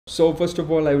So first of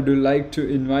all, I would like to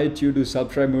invite you to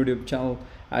subscribe my YouTube channel,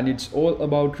 and it's all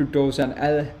about cryptos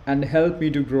and help me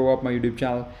to grow up my YouTube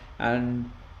channel.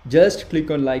 And just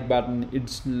click on like button.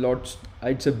 It's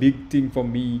a big thing for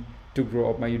me to grow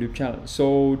up my YouTube channel.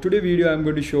 So today video I'm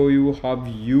going to show you how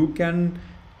you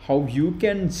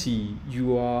can see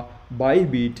your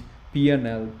ByBit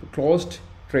P&L closed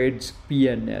trades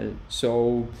P&L.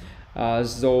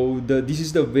 This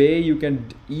is the way you can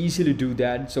easily do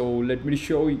that. So let me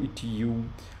show it to you.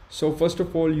 So first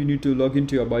of all, you need to log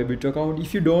into your ByBit account.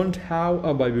 If you don't have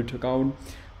a ByBit account,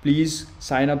 please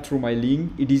sign up through my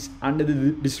link. It is under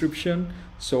the description.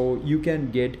 So you can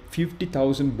get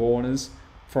 50,000 bonus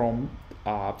from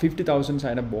 50,000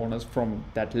 sign up bonus from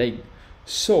that link.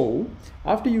 So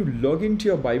after you log into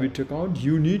your ByBit account,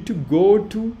 you need to go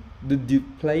to the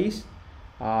place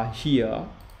here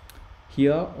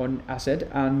on asset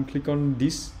and click on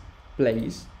this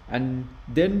place, and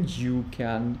then you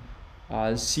can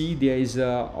see there is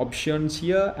options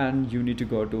here, and you need to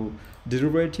go to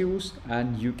derivatives,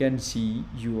 and you can see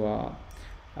your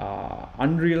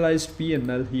unrealized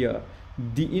P&L here.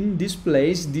 In this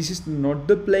place, this is not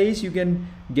the place you can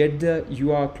get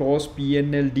your closed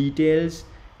P&L details.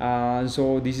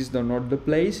 So this is not the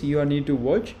place you need to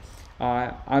watch.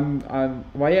 Why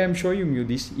I'm showing you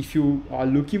this, if you are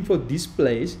looking for this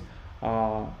place,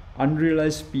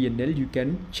 unrealized P&L, you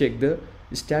can check the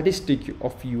statistic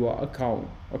of your account.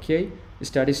 Okay,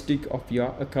 statistic of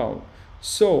your account.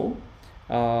 So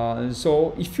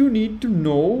if you need to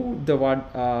know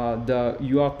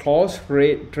your closed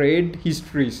trade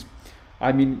histories,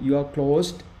 I mean your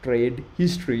closed trade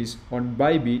histories on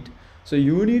ByBit, so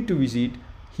you need to visit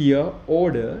here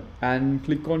order and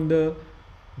click on the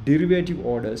derivative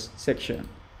orders section.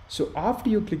 So after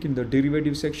you click in the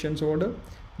derivative sections order,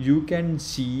 you can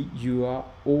see your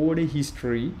order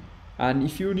history. And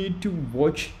if you need to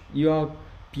watch your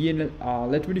P&L,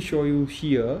 let me show you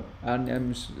here, and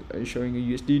I'm showing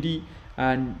you USDT,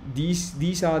 and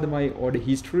these are my order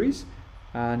histories,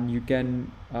 and you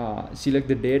can select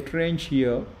the date range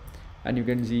here, and you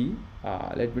can see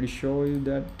let me show you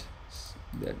that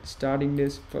starting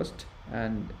date first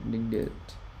and ending date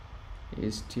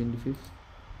is 25th,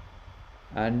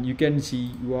 and you can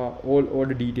see your all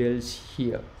order details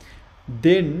here.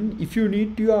 Then if you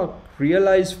need to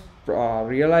realize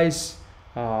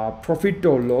profit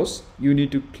or loss, you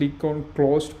need to click on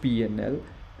closed P&L,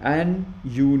 and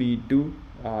you need to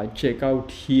check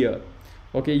out here.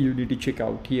 Okay, you need to check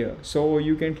out here. So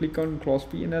you can click on closed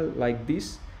P&L like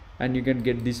this, and you can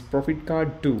get this profit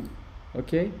card too.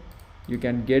 Okay, you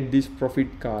can get this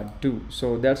profit card too.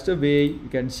 So that's the way you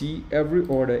can see every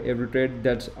order, every trade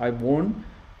that I won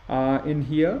in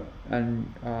here.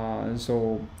 And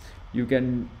so you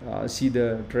can see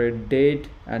the trade date,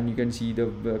 and you can see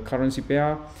the currency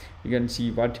pair. You can see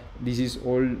what this is.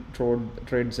 All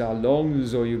trades are long,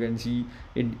 so you can see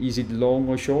is it long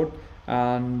or short,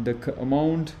 and the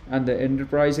amount, and the enter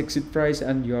price, exit price,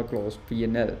 and your closed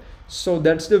P&L. So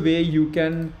that's the way you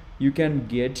can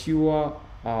get your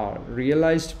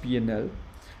realized P&L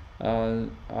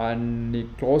and the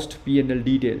closed P&L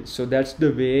details. So that's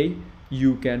the way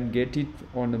you can get it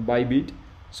on the ByBit.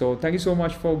 So thank you so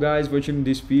much for guys watching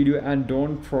this video, and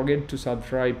don't forget to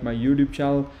subscribe my YouTube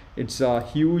channel. It's a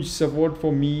huge support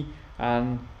for me,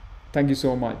 and thank you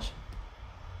so much.